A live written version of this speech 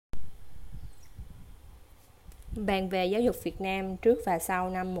Bàn về giáo dục Việt Nam trước và sau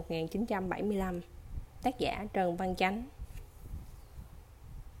năm 1975. Tác giả Trần Văn Chánh.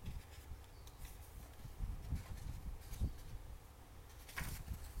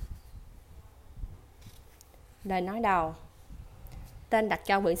 Lời nói đầu. Tên đặt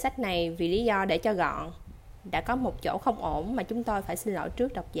cho quyển sách này vì lý do để cho gọn. Đã có một chỗ không ổn mà chúng tôi phải xin lỗi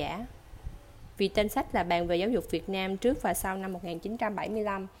trước độc giả. Vì tên sách là bàn về giáo dục Việt Nam trước và sau năm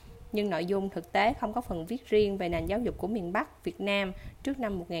 1975, nhưng nội dung thực tế không có phần viết riêng về nền giáo dục của miền Bắc Việt Nam trước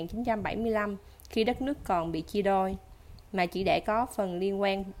năm 1975 khi đất nước còn bị chia đôi, mà chỉ để có phần liên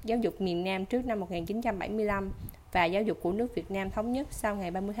quan giáo dục miền Nam trước năm 1975 và giáo dục của nước Việt Nam thống nhất sau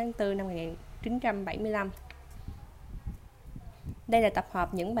ngày 30 tháng 4 năm 1975. Đây là tập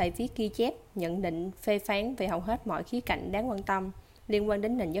hợp những bài viết ghi chép, nhận định, phê phán về hầu hết mọi khía cạnh đáng quan tâm liên quan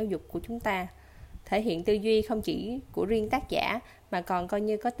đến nền giáo dục của chúng ta, thể hiện tư duy không chỉ của riêng tác giả mà còn coi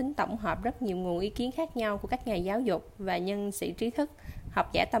như có tính tổng hợp rất nhiều nguồn ý kiến khác nhau của các nhà giáo dục và nhân sĩ trí thức, học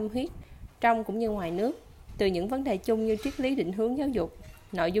giả tâm huyết trong cũng như ngoài nước, từ những vấn đề chung như triết lý định hướng giáo dục,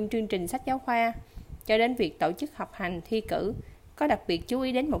 nội dung chương trình sách giáo khoa cho đến việc tổ chức học hành, thi cử, có đặc biệt chú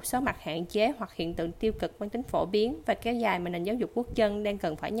ý đến một số mặt hạn chế hoặc hiện tượng tiêu cực mang tính phổ biến và kéo dài mà nền giáo dục quốc dân đang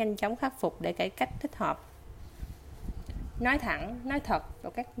cần phải nhanh chóng khắc phục để cải cách thích hợp. Nói thẳng, nói thật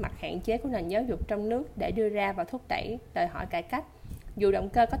vào các mặt hạn chế của nền giáo dục trong nước để đưa ra và thúc đẩy đòi hỏi cải cách. Dù động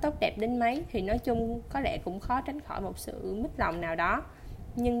cơ có tốt đẹp đến mấy thì nói chung có lẽ cũng khó tránh khỏi một sự mít lòng nào đó.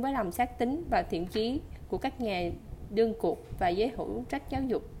 Nhưng với lòng sát tính và thiện chí của các nhà đương cuộc và giới hữu trách giáo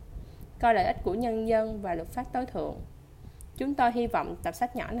dục, coi lợi ích của nhân dân và luật pháp tối thượng, chúng tôi hy vọng tập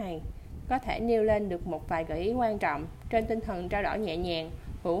sách nhỏ này có thể nêu lên được một vài gợi ý quan trọng trên tinh thần trao đổi nhẹ nhàng,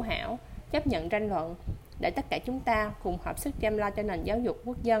 hữu hảo, chấp nhận tranh luận, để tất cả chúng ta cùng hợp sức chăm lo cho nền giáo dục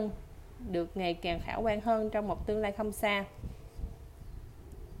quốc dân được ngày càng khả quan hơn trong một tương lai không xa.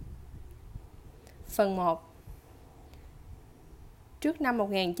 Phần 1. Trước năm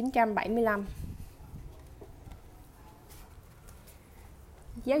 1975.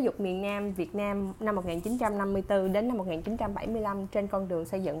 Giáo dục miền Nam Việt Nam năm 1954 đến năm 1975 trên con đường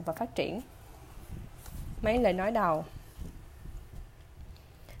xây dựng và phát triển. Mấy lời nói đầu.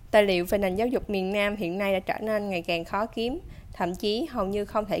 Tài liệu về nền giáo dục miền Nam hiện nay đã trở nên ngày càng khó kiếm, thậm chí hầu như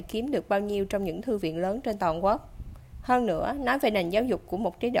không thể kiếm được bao nhiêu trong những thư viện lớn trên toàn quốc. Hơn nữa, nói về nền giáo dục của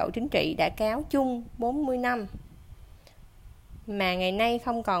một chế độ chính trị đã cáo chung 40 năm, mà ngày nay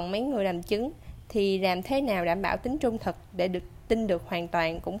không còn mấy người làm chứng, thì làm thế nào đảm bảo tính trung thực để được tin được hoàn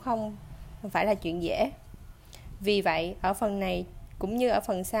toàn cũng không phải là chuyện dễ. Vì vậy, ở phần này cũng như ở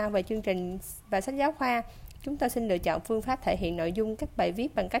phần sau về chương trình và sách giáo khoa, chúng tôi xin lựa chọn phương pháp thể hiện nội dung các bài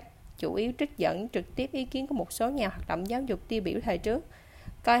viết bằng cách chủ yếu trích dẫn trực tiếp ý kiến của một số nhà hoạt động giáo dục tiêu biểu thời trước,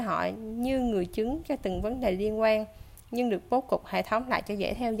 coi họ như người chứng cho từng vấn đề liên quan, nhưng được bố cục hệ thống lại cho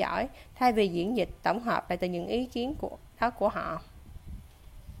dễ theo dõi, thay vì diễn dịch tổng hợp lại từ những ý kiến của họ.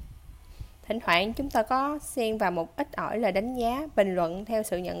 Thỉnh thoảng chúng tôi có xen vào một ít ỏi lời đánh giá, bình luận theo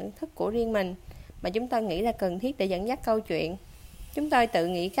sự nhận thức của riêng mình mà chúng tôi nghĩ là cần thiết để dẫn dắt câu chuyện. Chúng tôi tự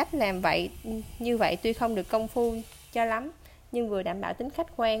nghĩ cách làm vậy, như vậy tuy không được công phu cho lắm, nhưng vừa đảm bảo tính khách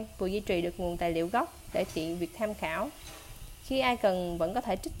quan, vừa duy trì được nguồn tài liệu gốc để tiện việc tham khảo. Khi ai cần vẫn có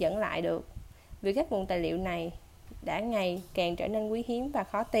thể trích dẫn lại được, vì các nguồn tài liệu này đã ngày càng trở nên quý hiếm và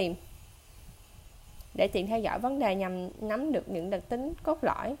khó tìm. Để tiện theo dõi vấn đề nhằm nắm được những đặc tính cốt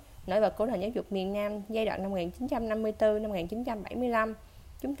lõi, nổi bật của nền giáo dục miền Nam giai đoạn năm 1954 năm 1975,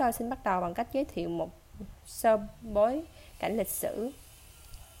 chúng tôi xin bắt đầu bằng cách giới thiệu một sơ bối cảnh lịch sử,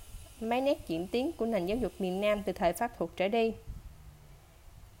 mấy nét diễn tiến của nền giáo dục miền Nam từ thời Pháp thuộc trở đi.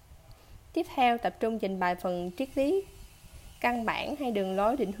 Tiếp theo tập trung trình bày phần triết lý căn bản hay đường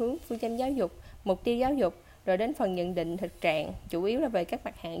lối định hướng phương châm giáo dục, mục tiêu giáo dục, rồi đến phần nhận định thực trạng, chủ yếu là về các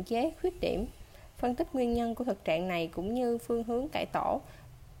mặt hạn chế, khuyết điểm, phân tích nguyên nhân của thực trạng này cũng như phương hướng cải tổ,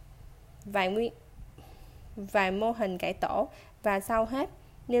 vài mô hình cải tổ, và sau hết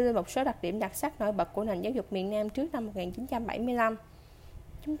nêu lên một số đặc điểm đặc sắc nổi bật của nền giáo dục miền Nam trước năm 1975.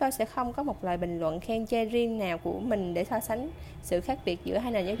 Chúng tôi sẽ không có một lời bình luận khen chê riêng nào của mình để so sánh sự khác biệt giữa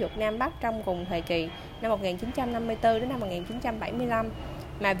hai nền giáo dục Nam Bắc trong cùng thời kỳ năm 1954 đến năm 1975,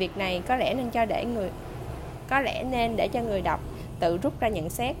 mà việc này có lẽ nên để cho người đọc tự rút ra nhận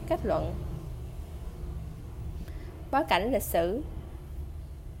xét, kết luận. Bối cảnh lịch sử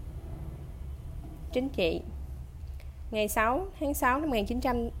chính trị. Ngày 6 tháng 6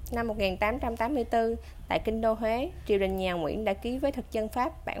 năm 1884, tại kinh đô Huế, triều đình nhà Nguyễn đã ký với thực dân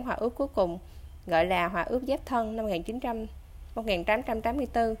Pháp bản hòa ước cuối cùng, gọi là Hòa ước Giáp Thân năm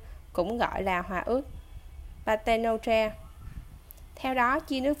 1884, cũng gọi là Hòa ước Paternoster. Theo đó,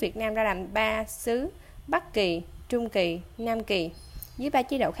 chia nước Việt Nam ra làm 3 xứ: Bắc Kỳ, Trung Kỳ, Nam Kỳ, dưới 3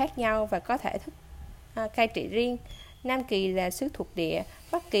 chế độ khác nhau và có thể cai trị riêng. Nam Kỳ là xứ thuộc địa,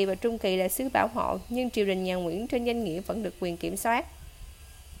 Bắc Kỳ và Trung Kỳ là xứ bảo hộ, nhưng triều đình nhà Nguyễn trên danh nghĩa vẫn được quyền kiểm soát.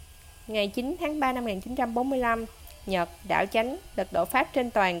 Ngày 9 tháng 3 năm 1945, Nhật đảo chánh lật đổ Pháp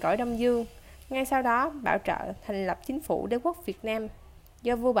trên toàn cõi Đông Dương. Ngay sau đó, bảo trợ thành lập chính phủ đế quốc Việt Nam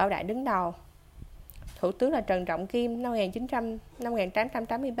do vua Bảo Đại đứng đầu. Thủ tướng là Trần Trọng Kim năm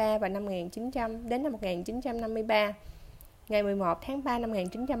 1883 và năm 1900 đến năm 1953. Ngày 11 tháng 3 năm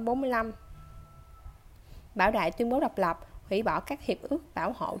 1945, Bảo Đại tuyên bố độc lập, hủy bỏ các hiệp ước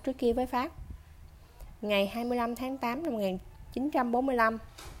bảo hộ trước kia với Pháp. Ngày 25 tháng 8 năm 1945,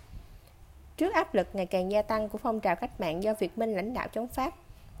 trước áp lực ngày càng gia tăng của phong trào cách mạng do Việt Minh lãnh đạo chống Pháp,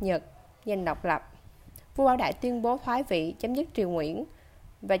 Nhật giành độc lập, vua Bảo Đại tuyên bố thoái vị, chấm dứt triều Nguyễn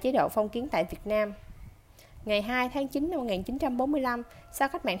và chế độ phong kiến tại Việt Nam. Ngày 2 tháng 9 năm 1945, sau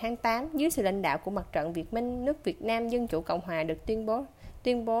cách mạng tháng 8, dưới sự lãnh đạo của mặt trận Việt Minh, nước Việt Nam Dân Chủ Cộng Hòa được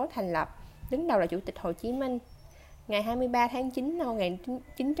tuyên bố thành lập, đứng đầu là Chủ tịch Hồ Chí Minh. Ngày 23 tháng 9 năm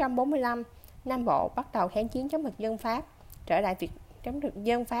 1945, Nam Bộ bắt đầu kháng chiến chống thực dân Pháp, trở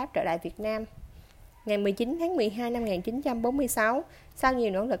lại Việt Nam. Ngày 19 tháng 12 năm 1946, sau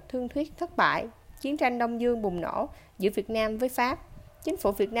nhiều nỗ lực thương thuyết thất bại, chiến tranh Đông Dương bùng nổ giữa Việt Nam với Pháp. Chính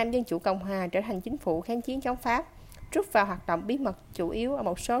phủ Việt Nam Dân Chủ Cộng Hòa trở thành chính phủ kháng chiến chống Pháp, rút vào hoạt động bí mật chủ yếu ở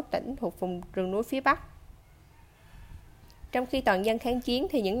một số tỉnh thuộc vùng rừng núi phía Bắc. Trong khi toàn dân kháng chiến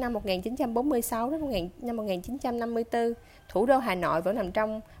thì những năm 1946 đến năm 1954, thủ đô Hà Nội vẫn nằm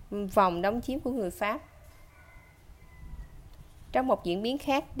trong vòng đóng chiếm của người Pháp. Trong một diễn biến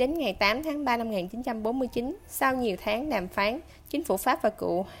khác, đến ngày 8 tháng 3 năm 1949, sau nhiều tháng đàm phán, chính phủ Pháp và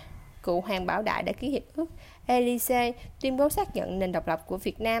cụ Hoàng Bảo Đại đã ký hiệp ước Élysée, tuyên bố xác nhận nền độc lập của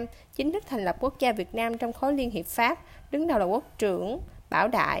Việt Nam, chính thức thành lập quốc gia Việt Nam trong khối Liên hiệp Pháp, đứng đầu là quốc trưởng Bảo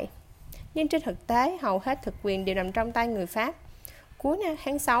Đại. Nhưng trên thực tế, hầu hết thực quyền đều nằm trong tay người Pháp. Cuối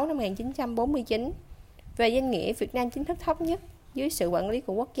tháng 6 năm 1949, về danh nghĩa Việt Nam chính thức thống nhất dưới sự quản lý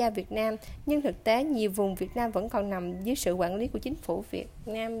của quốc gia Việt Nam, nhưng thực tế nhiều vùng Việt Nam vẫn còn nằm dưới sự quản lý của chính phủ Việt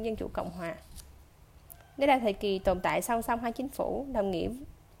Nam Dân Chủ Cộng Hòa. Đây là thời kỳ tồn tại song song hai chính phủ, đồng nghĩa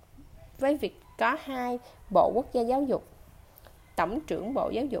với việc có hai bộ quốc gia giáo dục. Tổng trưởng Bộ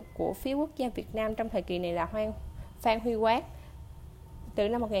Giáo dục của phía quốc gia Việt Nam trong thời kỳ này là Phan Huy Quát, từ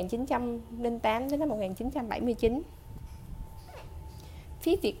năm 1908 đến năm 1979.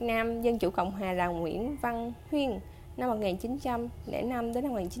 Phía Việt Nam Dân Chủ Cộng Hòa là Nguyễn Văn Huyên, năm 1905 đến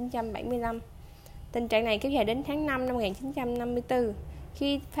năm 1975. Tình trạng này kéo dài đến tháng 5 năm 1954,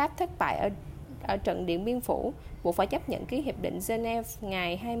 khi Pháp thất bại ở trận Điện Biên Phủ, buộc phải chấp nhận ký hiệp định Geneva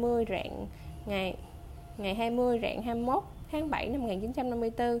ngày 20 rạng 21 tháng 7 năm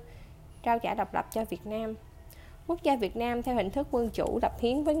 1954, trao trả độc lập cho Việt Nam. Quốc gia Việt Nam theo hình thức quân chủ lập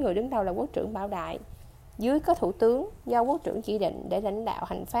hiến với người đứng đầu là quốc trưởng Bảo Đại. Dưới có thủ tướng do quốc trưởng chỉ định để lãnh đạo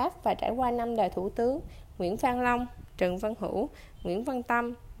hành pháp và trải qua 5 đời thủ tướng Nguyễn Phan Long, Trần Văn Hữu, Nguyễn Văn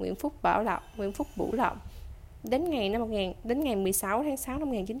Tâm, Nguyễn Phúc Bửu Lộc. Đến ngày 16 tháng 6 năm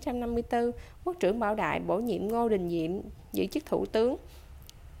 1954, quốc trưởng Bảo Đại bổ nhiệm Ngô Đình Diệm giữ chức thủ tướng.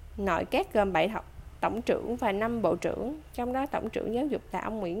 Nội các gồm 7 tổng trưởng và 5 bộ trưởng, trong đó tổng trưởng giáo dục là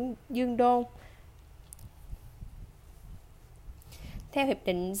ông Nguyễn Dương Đôn. Theo hiệp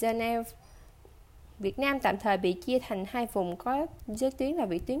định Geneva, Việt Nam tạm thời bị chia thành hai vùng có giới tuyến là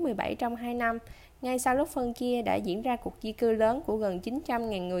vĩ tuyến 17 trong 2 năm. Ngay sau lúc phân chia đã diễn ra cuộc di cư lớn của gần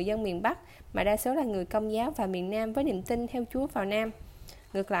 900.000 người dân miền Bắc, mà đa số là người Công giáo và miền Nam với niềm tin theo Chúa vào Nam.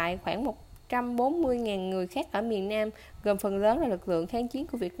 Ngược lại, khoảng 140.000 người khác ở miền Nam, gồm phần lớn là lực lượng kháng chiến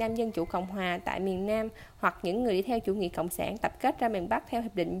của Việt Nam Dân Chủ Cộng Hòa tại miền Nam hoặc những người đi theo chủ nghĩa cộng sản tập kết ra miền Bắc theo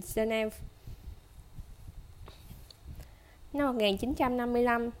hiệp định Geneva. Năm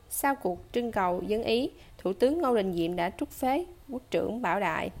 1955, sau cuộc trưng cầu dân Ý, Thủ tướng Ngô Đình Diệm đã trút phế quốc trưởng Bảo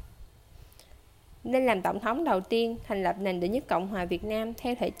Đại nên làm tổng thống đầu tiên, thành lập nền đệ nhất Cộng hòa Việt Nam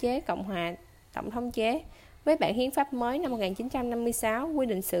theo thể chế Cộng hòa tổng thống chế. Với bản hiến pháp mới năm 1956 quy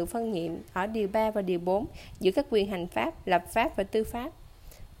định sự phân nhiệm ở điều 3 và điều 4 giữa các quyền hành pháp, lập pháp và tư pháp.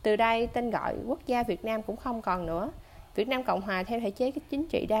 Từ đây, tên gọi quốc gia Việt Nam cũng không còn nữa. Việt Nam Cộng Hòa theo thể chế chính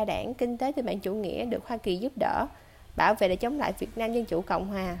trị đa đảng, kinh tế tư bản chủ nghĩa được Hoa Kỳ giúp đỡ, bảo vệ để chống lại Việt Nam Dân Chủ Cộng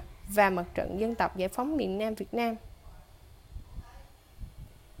Hòa và mặt trận dân tộc giải phóng miền Nam Việt Nam.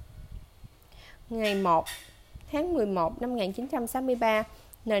 Ngày 1 tháng 11 năm 1963,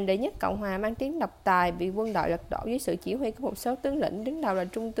 nền đệ nhất Cộng Hòa mang tiếng độc tài bị quân đội lật đổ dưới sự chỉ huy của một số tướng lĩnh, đứng đầu là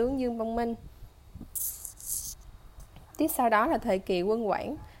Trung tướng Dương Văn Minh. Tiếp sau đó là thời kỳ quân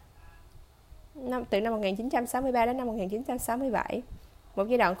Quản, từ năm 1963 đến năm 1967. Một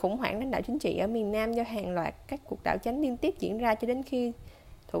giai đoạn khủng hoảng lãnh đạo chính trị ở miền Nam do hàng loạt các cuộc đảo chánh liên tiếp diễn ra cho đến khi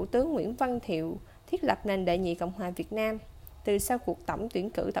Thủ tướng Nguyễn Văn Thiệu thiết lập nền đệ nhị Cộng hòa Việt Nam. từ sau cuộc tổng tuyển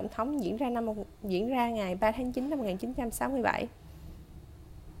cử tổng thống diễn ra ngày 3 tháng 9 năm 1967.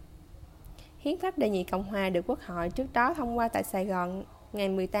 Hiến pháp đề nghị Cộng hòa được Quốc hội trước đó thông qua tại Sài Gòn ngày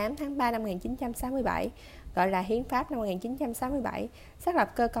 18 tháng 3 năm 1967, gọi là Hiến pháp năm 1967, xác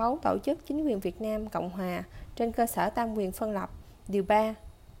lập cơ cấu tổ chức chính quyền Việt Nam Cộng hòa trên cơ sở tam quyền phân lập. Điều 3.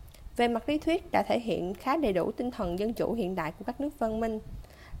 Về mặt lý thuyết đã thể hiện khá đầy đủ tinh thần dân chủ hiện đại của các nước văn minh.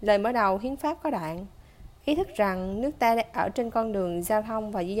 Lời mở đầu hiến pháp có đoạn: ý thức rằng nước ta ở trên con đường giao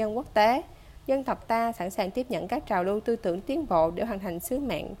thông và di dân quốc tế, dân tộc ta sẵn sàng tiếp nhận các trào lưu tư tưởng tiến bộ để hoàn thành sứ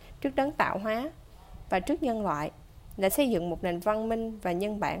mệnh trước đấng tạo hóa và trước nhân loại, là xây dựng một nền văn minh và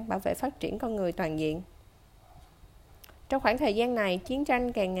nhân bản bảo vệ phát triển con người toàn diện. Trong khoảng thời gian này, chiến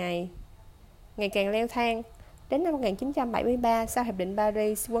tranh ngày càng leo thang. Đến năm 1973, sau Hiệp định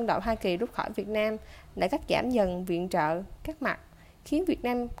Paris, quân đội Hoa Kỳ rút khỏi Việt Nam, đã cắt giảm dần viện trợ các mặt, khiến Việt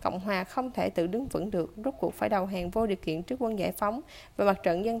Nam Cộng hòa không thể tự đứng vững được, rốt cuộc phải đầu hàng vô điều kiện trước quân giải phóng và mặt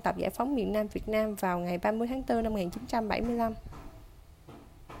trận dân tộc giải phóng miền Nam Việt Nam vào ngày 30 tháng 4 năm 1975.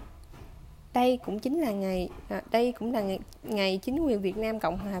 Đây cũng là ngày chính quyền Việt Nam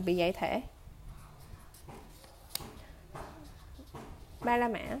Cộng hòa bị giải thể. Ba La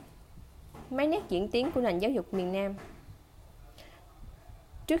Mã. Mấy nét diễn tiến của nền giáo dục miền Nam.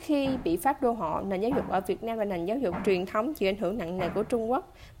 Trước khi bị Pháp đô hộ, nền giáo dục ở Việt Nam là nền giáo dục truyền thống chịu ảnh hưởng nặng nề của Trung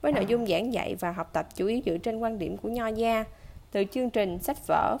Quốc, với nội dung giảng dạy và học tập chủ yếu dựa trên quan điểm của Nho gia, từ chương trình, sách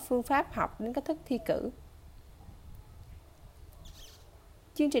vở, phương pháp học đến cách thức thi cử.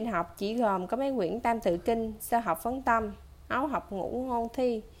 Chương trình học chỉ gồm có mấy quyển Tam Tự Kinh, Sơ học Vấn Tâm, Áo học Ngũ Ngôn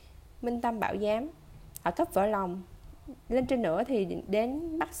Thi, Minh Tâm Bảo Giám ở cấp vỡ lòng. Lên trên nữa thì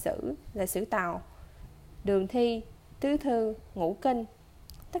đến Bắc Sử là Sử Tàu, Đường Thi, Tứ Thư, Ngũ Kinh.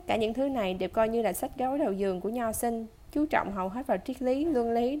 Tất cả những thứ này đều coi như là sách gối đầu giường của nho sinh, chú trọng hầu hết vào triết lý,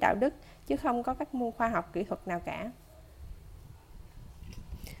 luân lý, đạo đức, chứ không có các môn khoa học kỹ thuật nào cả.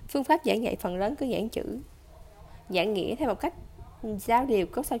 Phương pháp giảng dạy phần lớn cứ giảng chữ, giảng nghĩa theo một cách giáo điều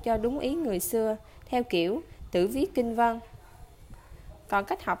có sao cho đúng ý người xưa, theo kiểu tự viết kinh văn. Còn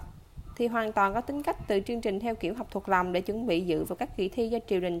cách học thì hoàn toàn có tính cách từ chương trình theo kiểu học thuộc lòng để chuẩn bị dự vào các kỳ thi do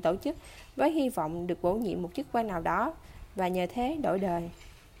triều đình tổ chức, với hy vọng được bổ nhiệm một chức quan nào đó và nhờ thế đổi đời.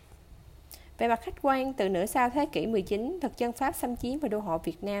 Về mặt khách quan, từ nửa sau thế kỷ 19, thực dân Pháp xâm chiếm và đô hộ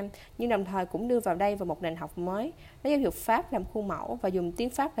Việt Nam, nhưng đồng thời cũng đưa vào đây một nền học mới, lấy giáo dục Pháp làm khuôn mẫu và dùng tiếng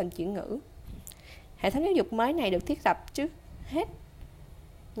Pháp làm chuyển ngữ. Hệ thống giáo dục mới này được thiết lập trước hết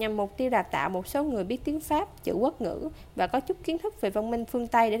nhằm mục tiêu đào tạo một số người biết tiếng Pháp, chữ quốc ngữ và có chút kiến thức về văn minh phương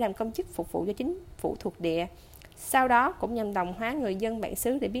Tây để làm công chức phục vụ cho chính phủ thuộc địa. Sau đó cũng nhằm đồng hóa người dân bản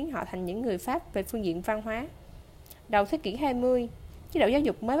xứ để biến họ thành những người Pháp về phương diện văn hóa. Đầu thế kỷ 20, chế độ giáo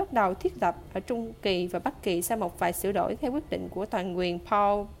dục mới bắt đầu thiết lập ở Trung Kỳ và Bắc Kỳ sau một vài sửa đổi theo quyết định của toàn quyền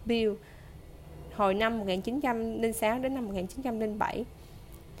Paul Bill hồi năm 1906 đến năm 1907.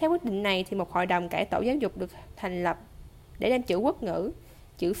 Theo quyết định này thì một hội đồng cải tổ giáo dục được thành lập để đem chữ quốc ngữ,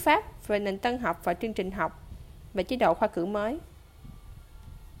 chữ Pháp về nền tân học và chương trình học và chế độ khoa cử mới.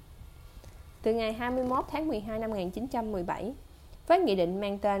 Từ ngày 21 tháng 12 năm 1917, với nghị định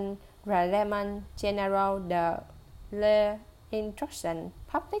mang tên Reglement General de l'Instruction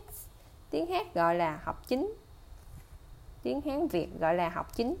Publique, tiếng Hát gọi là học chính, tiếng Hán Việt gọi là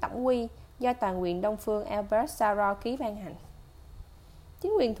học chính tổng quy, do toàn quyền Đông Phương Albert Sarraut ký ban hành.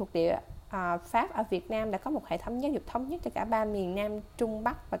 Chính quyền thuộc địa Pháp ở Việt Nam đã có một hệ thống giáo dục thống nhất cho cả ba miền Nam, Trung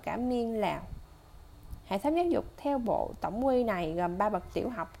Bắc và cả Miên Lào. Hệ thống giáo dục theo bộ tổng quy này gồm 3 bậc tiểu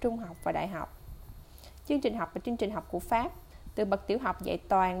học, trung học và đại học. Chương trình học là chương trình học của Pháp. Từ bậc tiểu học dạy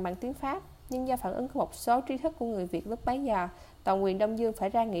toàn bằng tiếng Pháp, nhưng do phản ứng của một số trí thức của người Việt lúc bấy giờ, toàn quyền Đông Dương phải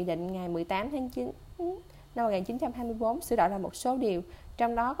ra nghị định ngày 18 tháng 9 năm 1924 sửa đổi lại một số điều,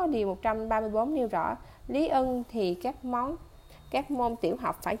 trong đó có điều 134 nêu rõ lý ân thì các môn tiểu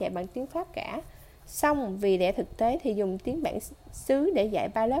học phải dạy bằng tiếng Pháp cả. Song vì lẽ thực tế thì dùng tiếng bản xứ để dạy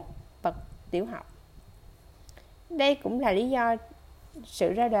 3 lớp bậc tiểu học. Đây cũng là lý do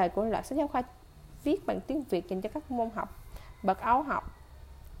sự ra đời của loạt sách giáo khoa viết bằng tiếng Việt dành cho các môn học bậc ấu học.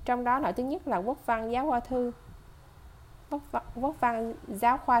 Trong đó nổi tiếng nhất là Quốc văn giáo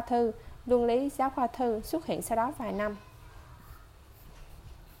khoa thư, Luân lý giáo khoa thư xuất hiện sau đó vài năm.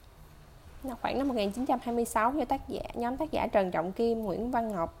 Khoảng năm 1926, nhóm tác giả Trần Trọng Kim, Nguyễn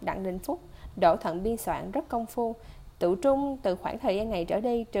Văn Ngọc, Đặng Đình Phúc, Đỗ Thận biên soạn rất công phu. Tự trung từ khoảng thời gian này trở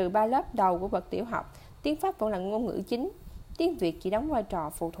đi, trừ 3 lớp đầu của bậc tiểu học, tiếng Pháp vẫn là ngôn ngữ chính, tiếng Việt chỉ đóng vai trò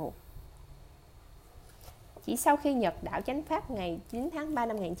phụ thuộc. Chỉ sau khi Nhật đảo chánh Pháp ngày 9 tháng 3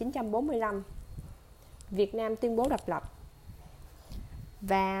 năm 1945, Việt Nam tuyên bố độc lập.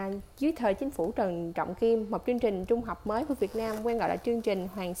 Và dưới thời chính phủ Trần Trọng Kim, một chương trình trung học mới của Việt Nam quen gọi là chương trình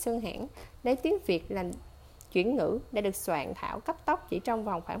Hoàng Sơn Hãn, lấy tiếng Việt làm chuyển ngữ đã được soạn thảo cấp tốc chỉ trong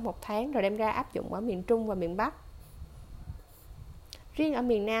vòng khoảng 1 tháng rồi đem ra áp dụng ở miền Trung và miền Bắc. Riêng ở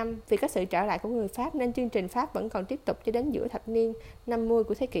miền Nam, vì có sự trở lại của người Pháp nên chương trình Pháp vẫn còn tiếp tục cho đến giữa thập niên 50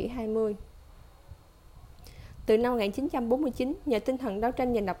 của thế kỷ 20. Từ năm 1949, nhờ tinh thần đấu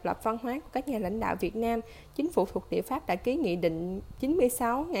tranh giành độc lập văn hóa của các nhà lãnh đạo Việt Nam, chính phủ thuộc địa Pháp đã ký Nghị định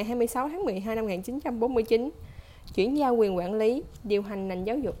 96 ngày 26 tháng 12 năm 1949, chuyển giao quyền quản lý, điều hành nền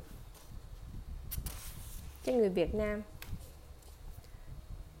giáo dục cho người Việt Nam.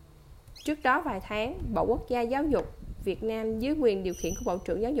 Trước đó vài tháng, Bộ Quốc gia Giáo dục Việt Nam dưới quyền điều khiển của Bộ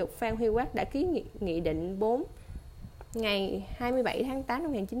trưởng Giáo dục Phan Huy Quát đã ký Nghị định 4 ngày 27 tháng 8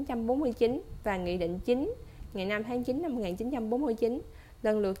 năm 1949 và Nghị định 9 ngày 5 tháng 9 năm 1949,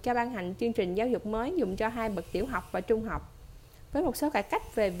 lần lượt cho ban hành chương trình giáo dục mới dùng cho 2 bậc tiểu học và trung học, với một số cải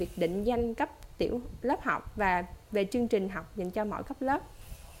cách về việc định danh cấp tiểu lớp học và về chương trình học dành cho mỗi cấp lớp.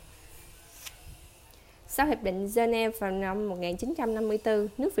 Sau Hiệp định Geneva vào năm 1954,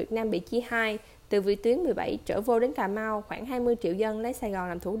 nước Việt Nam bị chia hai, từ vị tuyến 17 trở vô đến Cà Mau, khoảng 20 triệu dân lấy Sài Gòn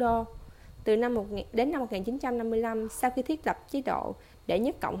làm thủ đô. Đến năm 1955, sau khi thiết lập chế độ đệ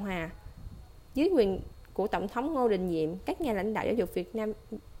nhất Cộng hòa, dưới quyền của Tổng thống Ngô Đình Diệm, các nhà lãnh đạo giáo dục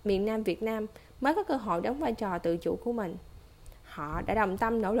miền Nam Việt Nam mới có cơ hội đóng vai trò tự chủ của mình. Họ đã đồng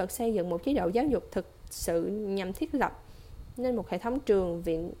tâm nỗ lực xây dựng một chế độ giáo dục thực sự nhằm thiết lập nên một hệ thống trường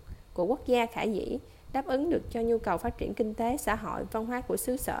viện của quốc gia khả dĩ, đáp ứng được cho nhu cầu phát triển kinh tế, xã hội, văn hóa của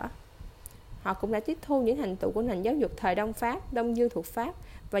xứ sở. Họ cũng đã tiếp thu những thành tựu của nền giáo dục thời Đông Pháp, Đông Dương thuộc Pháp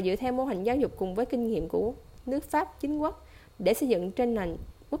và dựa theo mô hình giáo dục cùng với kinh nghiệm của nước Pháp chính quốc để xây dựng trên nền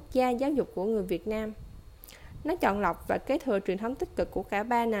quốc gia giáo dục của người Việt Nam. Nó chọn lọc và kế thừa truyền thống tích cực của cả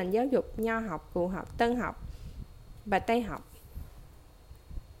 3 nền giáo dục Nho học, Cù học, Tân học và Tây học.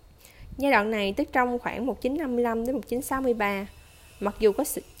 Giai đoạn này tức trong khoảng 1955 đến 1963, mặc dù có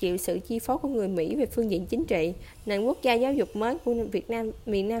chịu sự chi phối của người Mỹ về phương diện chính trị, nền quốc gia giáo dục mới của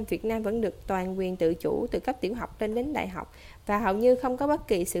miền Nam Việt Nam vẫn được toàn quyền tự chủ từ cấp tiểu học lên đến đại học và hầu như không có bất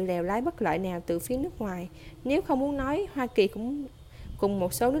kỳ sự lèo lái bất lợi nào từ phía nước ngoài. Nếu không muốn nói, Hoa Kỳ cũng cùng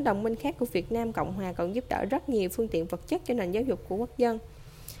một số nước đồng minh khác của Việt Nam Cộng Hòa còn giúp đỡ rất nhiều phương tiện vật chất cho nền giáo dục của quốc dân.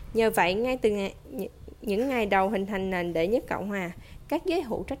 Nhờ vậy, ngay từ những ngày đầu hình thành nền đệ nhất Cộng Hòa, các giới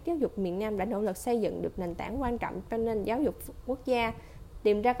hữu trách giáo dục miền Nam đã nỗ lực xây dựng được nền tảng quan trọng cho nền giáo dục quốc gia,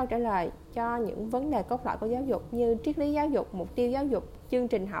 tìm ra câu trả lời cho những vấn đề cốt lõi của giáo dục như triết lý giáo dục, mục tiêu giáo dục, chương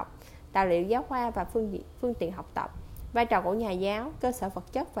trình học, tài liệu giáo khoa và phương tiện học tập, vai trò của nhà giáo, cơ sở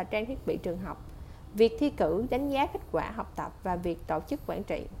vật chất và trang thiết bị trường học, việc thi cử, đánh giá kết quả học tập và việc tổ chức quản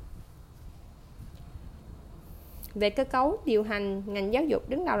trị. Về cơ cấu điều hành ngành giáo dục,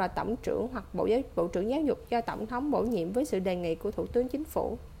 đứng đầu là Tổng trưởng hoặc Bộ trưởng Giáo dục do Tổng thống bổ nhiệm với sự đề nghị của Thủ tướng Chính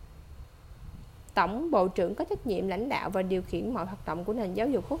phủ. Tổng Bộ trưởng có trách nhiệm lãnh đạo và điều khiển mọi hoạt động của nền giáo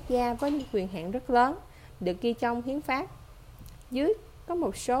dục quốc gia với những quyền hạn rất lớn, được ghi trong hiến pháp. Dưới có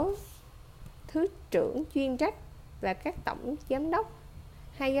một số thứ trưởng chuyên trách và các tổng giám đốc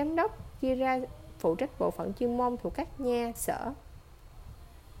hay giám đốc chia ra phụ trách bộ phận chuyên môn thuộc các nha sở.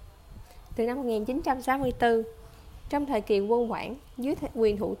 Từ năm 1964, trong thời kỳ quân quản, dưới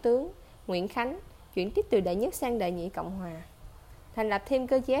quyền Thủ tướng Nguyễn Khánh, chuyển tiếp từ đệ nhất sang đệ nhị Cộng hòa, thành lập thêm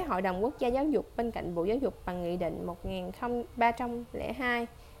cơ chế Hội đồng Quốc gia Giáo dục bên cạnh Bộ Giáo dục bằng Nghị định 1302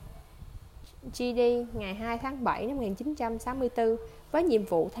 GD ngày 2 tháng 7 năm 1964 với nhiệm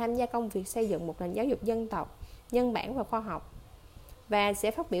vụ tham gia công việc xây dựng một nền giáo dục dân tộc, nhân bản và khoa học, và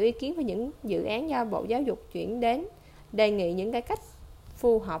sẽ phát biểu ý kiến về những dự án do Bộ Giáo dục chuyển đến, đề nghị những cải cách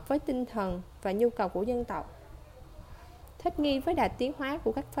phù hợp với tinh thần và nhu cầu của dân tộc, thích nghi với đà tiến hóa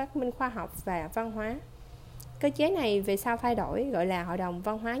của các phát minh khoa học và văn hóa. Cơ chế này về sau thay đổi gọi là Hội đồng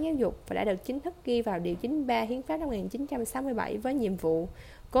Văn hóa Giáo dục và đã được chính thức ghi vào Điều 93 Hiến pháp năm 1967 với nhiệm vụ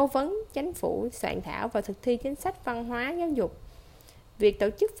cố vấn chính phủ soạn thảo và thực thi chính sách văn hóa giáo dục. Việc tổ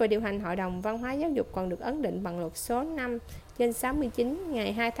chức và điều hành Hội đồng Văn hóa Giáo dục còn được ấn định bằng Luật số 5/69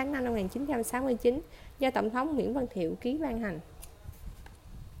 ngày 2 tháng 5 năm 1969 do Tổng thống Nguyễn Văn Thiệu ký ban hành.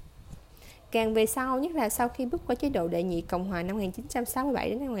 Càng về sau, nhất là sau khi bước qua chế độ đệ nhị Cộng hòa năm 1967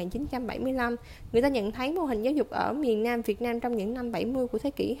 đến năm 1975, người ta nhận thấy mô hình giáo dục ở miền Nam Việt Nam trong những năm 70 của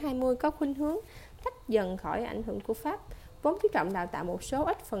thế kỷ 20 có khuynh hướng tách dần khỏi ảnh hưởng của Pháp, vốn chú trọng đào tạo một số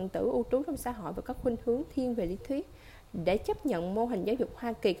ít phần tử ưu tú trong xã hội và có khuynh hướng thiên về lý thuyết, để chấp nhận mô hình giáo dục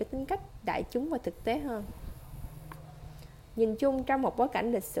Hoa Kỳ có tính cách đại chúng và thực tế hơn. Nhìn chung, trong một bối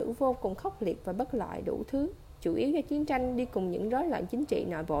cảnh lịch sử vô cùng khốc liệt và bất lợi đủ thứ, chủ yếu do chiến tranh đi cùng những rối loạn chính trị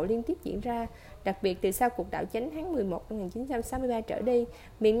nội bộ liên tiếp diễn ra, đặc biệt từ sau cuộc đảo chính tháng 11 năm 1963 trở đi,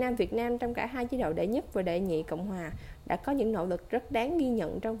 miền Nam Việt Nam trong cả hai chế độ đệ nhất và đệ nhị Cộng hòa đã có những nỗ lực rất đáng ghi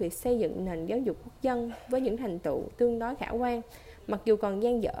nhận trong việc xây dựng nền giáo dục quốc dân với những thành tựu tương đối khả quan, mặc dù còn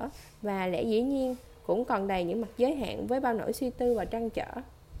dang dở và lẽ dĩ nhiên cũng còn đầy những mặt giới hạn với bao nỗi suy tư và trăn trở.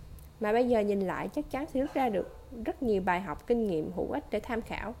 Mà bây giờ nhìn lại chắc chắn sẽ rút ra được rất nhiều bài học kinh nghiệm hữu ích để tham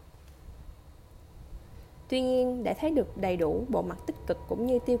khảo. Tuy nhiên, để thấy được đầy đủ bộ mặt tích cực cũng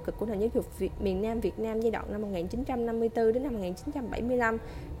như tiêu cực của nền giáo dục miền Nam Việt Nam giai đoạn năm 1954 đến năm 1975,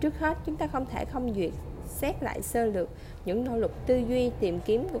 trước hết chúng ta không thể không duyệt xét lại sơ lược những nỗ lực tư duy tìm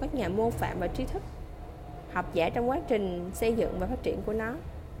kiếm của các nhà mô phạm và trí thức, học giả trong quá trình xây dựng và phát triển của nó.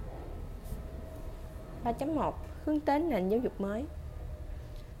 3.1 Hướng đến nền giáo dục mới.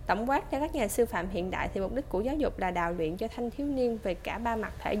 Tổng quát cho các nhà sư phạm hiện đại thì mục đích của giáo dục là đào luyện cho thanh thiếu niên về cả ba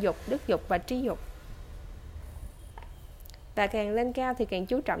mặt thể dục, đức dục và trí dục. Và càng lên cao thì càng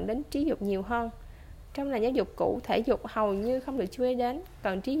chú trọng đến trí dục nhiều hơn. Trong nền giáo dục cũ, thể dục hầu như không được chú ý đến,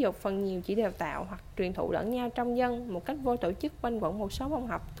 còn trí dục phần nhiều chỉ đào tạo hoặc truyền thụ lẫn nhau trong dân một cách vô tổ chức quanh quẩn một số môn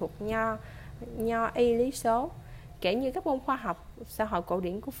học thuộc nho y lý số, kể như các môn khoa học xã hội cổ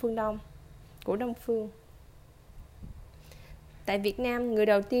điển của Đông phương. Tại Việt Nam, người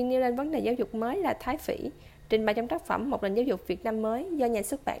đầu tiên nêu lên vấn đề giáo dục mới là Thái Phỉ, trình bày trong tác phẩm Một nền giáo dục Việt Nam mới do nhà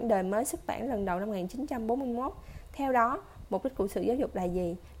xuất bản Đời Mới xuất bản lần đầu năm 1941. Theo đó, mục đích của sự giáo dục là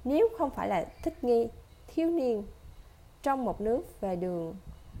gì? Nếu không phải là thích nghi thiếu niên trong một nước về đường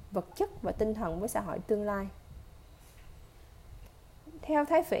vật chất và tinh thần với xã hội tương lai. Theo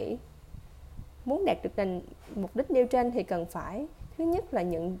Thái Phỉ, muốn đạt được mục đích nêu trên thì cần phải: thứ nhất là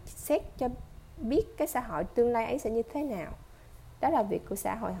nhận xét cho biết cái xã hội tương lai ấy sẽ như thế nào, đó là việc của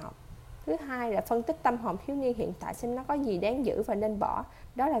xã hội học. Thứ hai là phân tích tâm hồn thiếu niên hiện tại xem nó có gì đáng giữ và nên bỏ,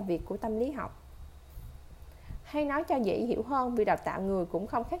 đó là việc của tâm lý học. Hay nói cho dễ hiểu hơn, việc đào tạo người cũng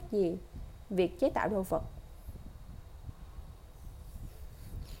không khác gì việc chế tạo đồ vật.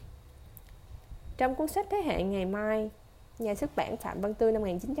 Trong cuốn sách Thế hệ ngày mai, nhà xuất bản Phạm Văn Tư năm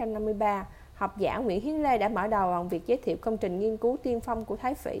 1953, học giả Nguyễn Hiến Lê đã mở đầu bằng việc giới thiệu công trình nghiên cứu tiên phong của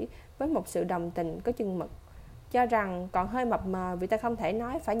Thái Phỉ với một sự đồng tình có chừng mực, cho rằng còn hơi mập mờ vì ta không thể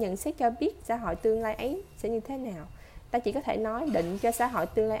nói phải nhận xét cho biết xã hội tương lai ấy sẽ như thế nào. Ta chỉ có thể nói định cho xã hội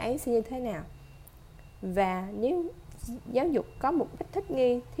tương lai ấy sẽ như thế nào. Và nếu giáo dục có mục đích thích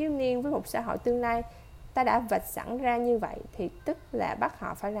nghi thiếu niên với một xã hội tương lai ta đã vạch sẵn ra như vậy, thì tức là bắt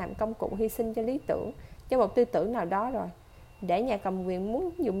họ phải làm công cụ hy sinh cho lý tưởng, cho một tư tưởng nào đó rồi. Để nhà cầm quyền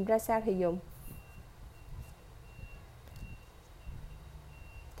muốn dùng ra sao thì dùng.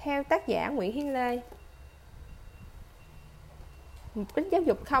 Theo tác giả Nguyễn Hiến Lê, mục đích giáo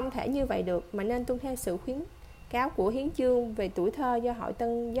dục không thể như vậy được, mà nên tuân theo sự khuyến cáo của hiến chương về tuổi thơ do Hội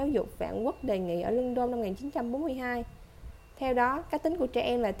Tân Giáo dục Vạn Quốc đề nghị ở London năm 1942. Theo đó, cá tính của trẻ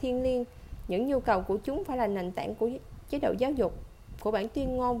em là thiêng liêng, những nhu cầu của chúng phải là nền tảng của chế độ giáo dục. Của bản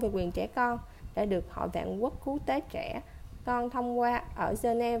tuyên ngôn về quyền trẻ con đã được Hội Vạn Quốc cứu tế trẻ con thông qua ở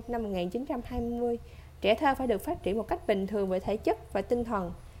Geneva năm 1920. Trẻ thơ phải được phát triển một cách bình thường về thể chất và tinh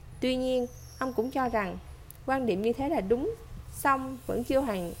thần. Tuy nhiên, ông cũng cho rằng quan điểm như thế là đúng, song vẫn chưa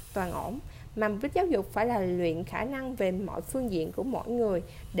hoàn toàn ổn, mà mục đích giáo dục phải là luyện khả năng về mọi phương diện của mỗi người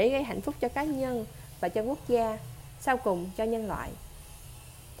để gây hạnh phúc cho cá nhân và cho quốc gia, sau cùng cho nhân loại.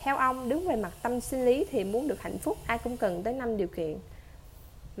 Theo ông, đứng về mặt tâm sinh lý thì muốn được hạnh phúc, ai cũng cần tới 5 điều kiện: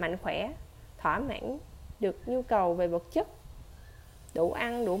 mạnh khỏe, thỏa mãn được nhu cầu về vật chất, đủ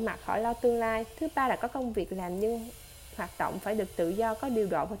ăn, đủ mặc, khỏi lo tương lai. Thứ ba là có công việc làm nhưng hoạt động phải được tự do, có điều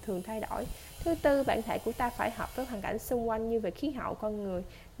độ và thường thay đổi. Thứ tư, bản thể của ta phải hợp với hoàn cảnh xung quanh như về khí hậu con người,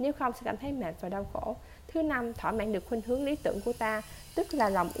 nếu không sẽ cảm thấy mệt và đau khổ. Thứ năm, thỏa mãn được khuynh hướng lý tưởng của ta, tức là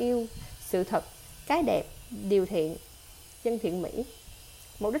lòng yêu sự thật, cái đẹp, điều thiện, chân thiện mỹ.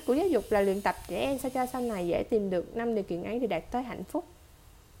 Mục đích của giáo dục là luyện tập trẻ em sao cho sau này dễ tìm được 5 điều kiện ấy để đạt tới hạnh phúc.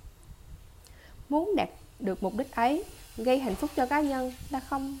 Muốn đạt được mục đích ấy, gây hạnh phúc cho cá nhân, ta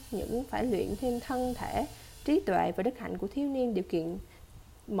không những phải luyện thêm thân thể, trí tuệ và đức hạnh của thiếu niên điều kiện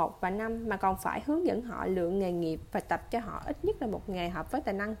 1 và 5, mà còn phải hướng dẫn họ lựa nghề nghiệp và tập cho họ ít nhất là một nghề hợp với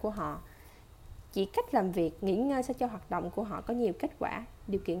tài năng của họ. Chỉ cách làm việc, nghỉ ngơi sao cho hoạt động của họ có nhiều kết quả,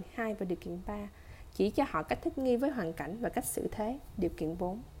 điều kiện 2 và điều kiện 3. Chỉ cho họ cách thích nghi với hoàn cảnh và cách xử thế, điều kiện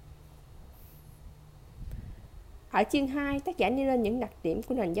 4. Ở chương 2, tác giả nêu lên những đặc điểm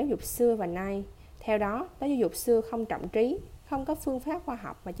của nền giáo dục xưa và nay. Theo đó, giáo dục xưa không trọng trí, không có phương pháp khoa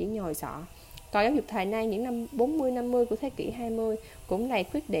học mà chỉ nhồi sọ. Còn giáo dục thời nay những năm 40-50 của thế kỷ 20 cũng đầy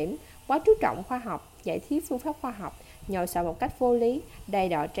khuyết điểm, quá chú trọng khoa học, dạy thiếu phương pháp khoa học, nhồi sọ một cách vô lý, đầy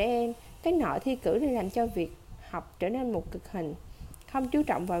đọa trẻ em, cái nọ thi cử để làm cho việc học trở nên một cực hình, không chú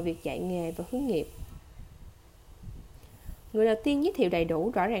trọng vào việc dạy nghề và hướng nghiệp. Người đầu tiên giới thiệu đầy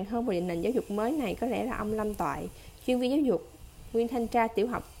đủ, rõ ràng hơn về nền giáo dục mới này có lẽ là ông Lâm Toại, chuyên viên giáo dục, nguyên thanh tra tiểu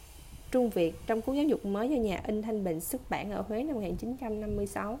học Trung Việt trong cuốn giáo dục mới do nhà in Thanh Bình xuất bản ở Huế năm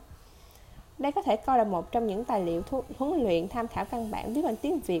 1956. Đây có thể coi là một trong những tài liệu huấn luyện tham khảo căn bản viết bằng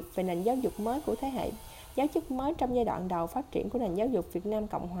tiếng Việt về nền giáo dục mới của thế hệ giáo chức mới trong giai đoạn đầu phát triển của nền giáo dục Việt Nam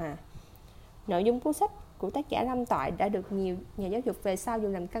Cộng Hòa. Nội dung cuốn sách của tác giả Lâm Toại đã được nhiều nhà giáo dục về sau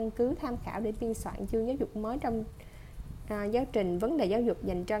dùng làm căn cứ tham khảo để biên soạn chương giáo dục mới trong giáo trình vấn đề giáo dục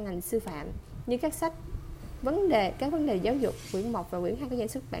dành cho ngành sư phạm, như các sách các vấn đề giáo dục quyển 1 và quyển 2 của nhà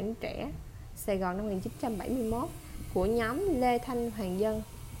xuất bản Trẻ Sài Gòn năm 1971 của nhóm Lê Thanh Hoàng Dân,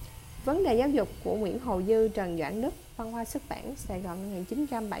 vấn đề giáo dục của Nguyễn Hồ Dư, Trần Doãn Đức, Văn Hoa xuất bản Sài Gòn năm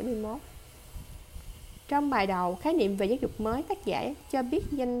 1971. Trong bài đầu, khái niệm về giáo dục mới, tác giả cho biết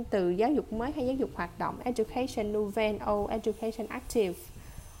danh từ giáo dục mới hay giáo dục hoạt động Education Nouvelle ou Education Active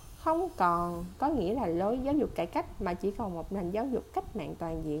không còn có nghĩa là lối giáo dục cải cách, mà chỉ còn một nền giáo dục cách mạng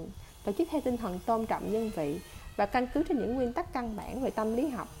toàn diện, tổ chức theo tinh thần tôn trọng nhân vị và căn cứ trên những nguyên tắc căn bản về tâm lý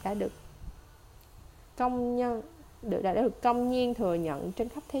học đã được công nhiên thừa nhận trên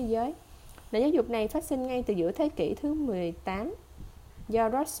khắp thế giới. Nền giáo dục này phát sinh ngay từ giữa thế kỷ thứ 18 do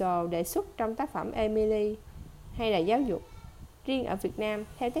Russell đề xuất trong tác phẩm Emily, hay là giáo dục riêng ở Việt Nam.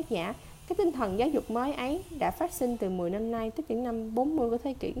 Theo tác giả, cái tinh thần giáo dục mới ấy đã phát sinh từ 10 năm nay, tức những năm 40 của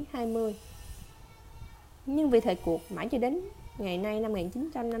thế kỷ 20. Nhưng vì thời cuộc mãi cho đến ngày nay năm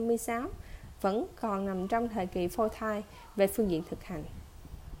 1956 vẫn còn nằm trong thời kỳ phôi thai về phương diện thực hành.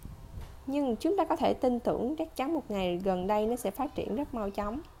 Nhưng chúng ta có thể tin tưởng chắc chắn một ngày gần đây nó sẽ phát triển rất mau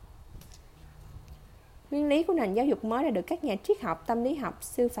chóng. Nguyên lý của nền giáo dục mới đã được các nhà triết học, tâm lý học,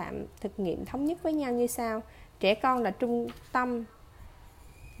 sư phạm thực nghiệm thống nhất với nhau như sau. Trẻ con là trung tâm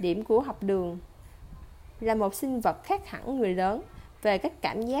điểm của học đường, là một sinh vật khác hẳn người lớn về cách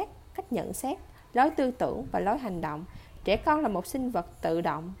cảm giác, cách nhận xét, lối tư tưởng và lối hành động. Trẻ con là một sinh vật tự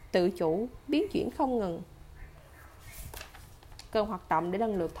động, tự chủ, biến chuyển không ngừng, cần hoạt động để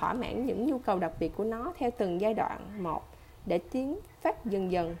lần lượt thỏa mãn những nhu cầu đặc biệt của nó theo từng giai đoạn một, để tiến phát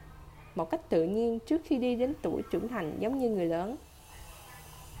dần dần một cách tự nhiên trước khi đi đến tuổi trưởng thành giống như người lớn.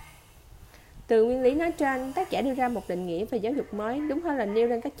 Từ nguyên lý nói trên, tác giả đưa ra một định nghĩa về giáo dục mới, đúng hơn là nêu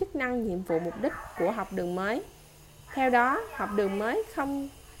lên các chức năng, nhiệm vụ, mục đích của học đường mới. Theo đó, học đường mới không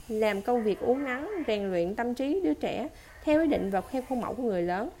làm công việc uốn nắn, rèn luyện tâm trí đứa trẻ theo ý định và theo khuôn mẫu của người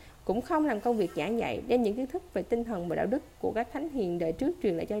lớn, cũng không làm công việc giảng dạy, đem những kiến thức về tinh thần và đạo đức của các thánh hiền đời trước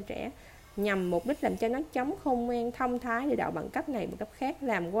truyền lại cho trẻ, nhằm mục đích làm cho nó chống khôn ngoan, thông thái để đậu bằng cấp này bằng cấp khác,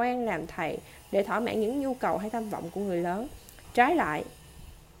 làm quan, làm thầy để thỏa mãn những nhu cầu hay tham vọng của người lớn. Trái lại,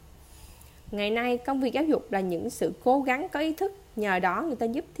 ngày nay công việc giáo dục là những sự cố gắng có ý thức, nhờ đó người ta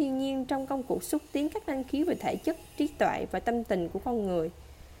giúp thiên nhiên trong công cuộc xúc tiến các năng khiếu về thể chất, trí tuệ và tâm tình của con người,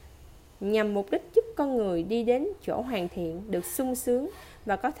 nhằm mục đích giúp con người đi đến chỗ hoàn thiện, được sung sướng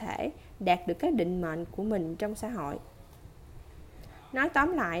và có thể đạt được các định mệnh của mình trong xã hội. Nói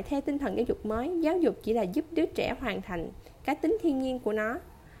tóm lại, theo tinh thần giáo dục mới, giáo dục chỉ là giúp đứa trẻ hoàn thành cá tính thiên nhiên của nó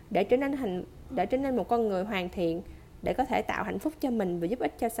để trở nên một con người hoàn thiện, để có thể tạo hạnh phúc cho mình và giúp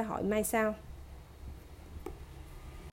ích cho xã hội mai sau.